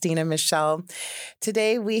Christina Michelle.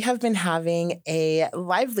 Today we have been having a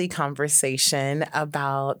lively conversation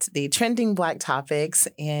about the trending Black topics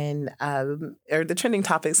the trending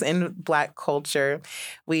topics in Black culture.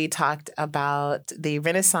 We talked about the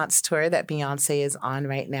Renaissance tour that Beyonce is on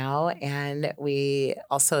right now, and we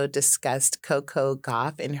also discussed Coco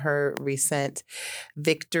Gauff and her recent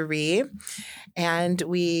victory. And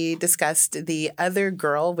we discussed The Other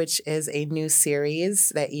Girl, which is a new series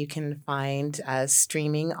that you can find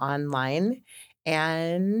streaming online,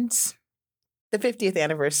 and the 50th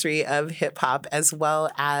anniversary of hip hop, as well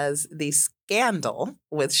as the scandal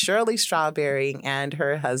with Shirley Strawberry and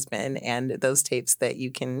her husband, and those tapes that you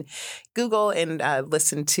can Google and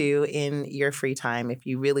listen to in your free time if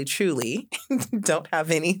you really, truly don't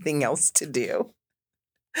have anything else to do.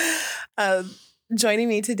 Joining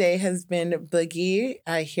me today has been Boogie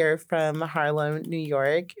here from Harlem, New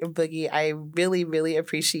York. Boogie, I really, really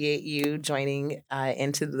appreciate you joining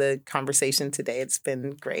into the conversation today. It's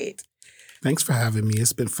been great. Thanks for having me.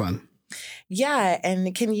 It's been fun. Yeah,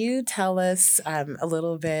 and can you tell us a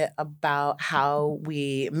little bit about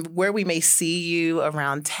where we may see you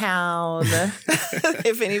around town?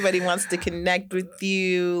 If anybody wants to connect with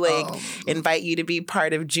you, invite you to be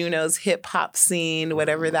part of Juno's hip hop scene,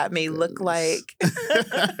 whatever that may look like.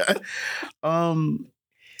 You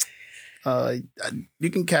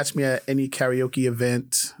can catch me at any karaoke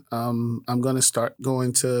event. I'm going to start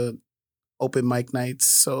going to open mic nights,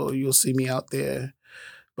 so you'll see me out there.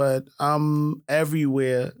 But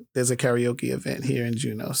everywhere there's a karaoke event here in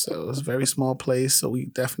Juno. So it's a very small place. So we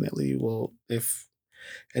definitely will, if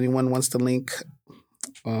anyone wants to link,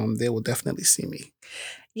 they will definitely see me.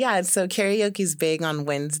 Yeah, so karaoke's big on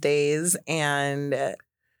Wednesdays and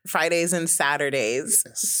Fridays and Saturdays.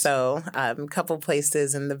 Yes. So a couple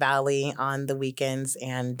places in the Valley on the weekends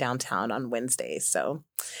and downtown on Wednesdays. So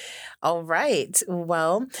all right.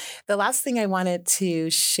 Well, the last thing I wanted to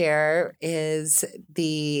share is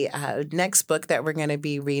the next book that we're going to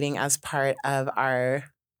be reading as part of our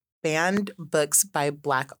Banned Books by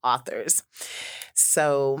Black Authors.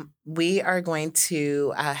 So we are going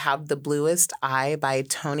to have The Bluest Eye by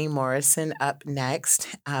Toni Morrison up next.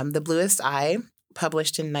 The Bluest Eye,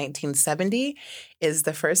 published in 1970, is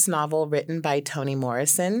the first novel written by Toni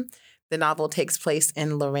Morrison. The novel takes place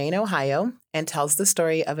in Lorain, Ohio, and tells the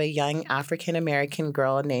story of a young African-American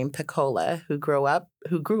girl named Pecola who grew up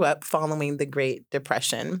following the Great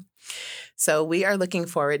Depression. So we are looking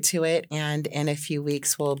forward to it, and in a few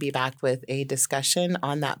weeks we'll be back with a discussion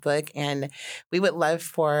on that book, and we would love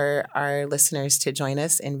for our listeners to join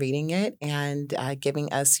us in reading it and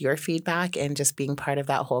giving us your feedback and just being part of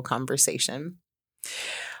that whole conversation.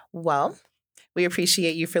 Well, we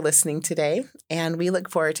appreciate you for listening today, and we look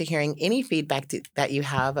forward to hearing any feedback that you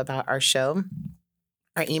have about our show.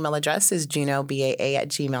 Our email address is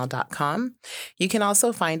junobaa@gmail.com. You can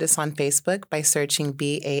also find us on Facebook by searching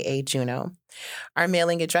BAA Juno. Our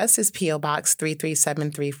mailing address is P.O. Box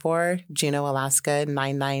 33734, Juneau, Alaska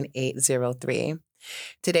 99803.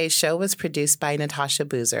 Today's show was produced by Natasha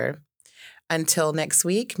Boozer. Until next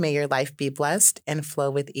week, may your life be blessed and flow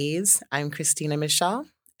with ease. I'm Christina Michelle,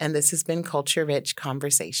 and this has been Culture Rich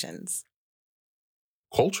Conversations.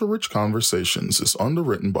 Culture Rich Conversations is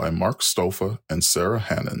underwritten by Mark Stofa and Sarah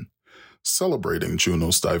Hannon, celebrating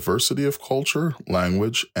Juneau's diversity of culture,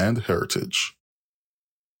 language, and heritage.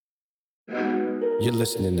 You're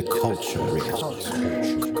listening to Culture Rich.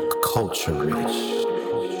 Culture Rich.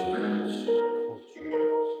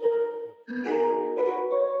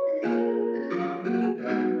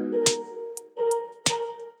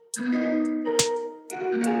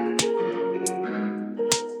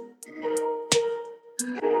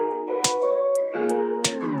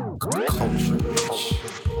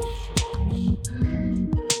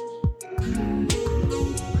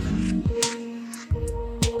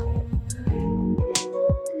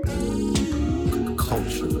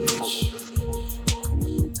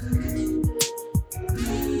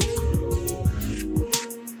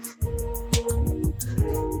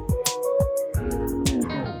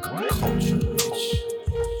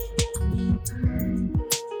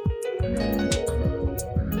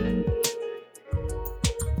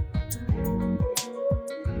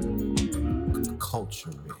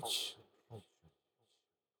 Culture Rich.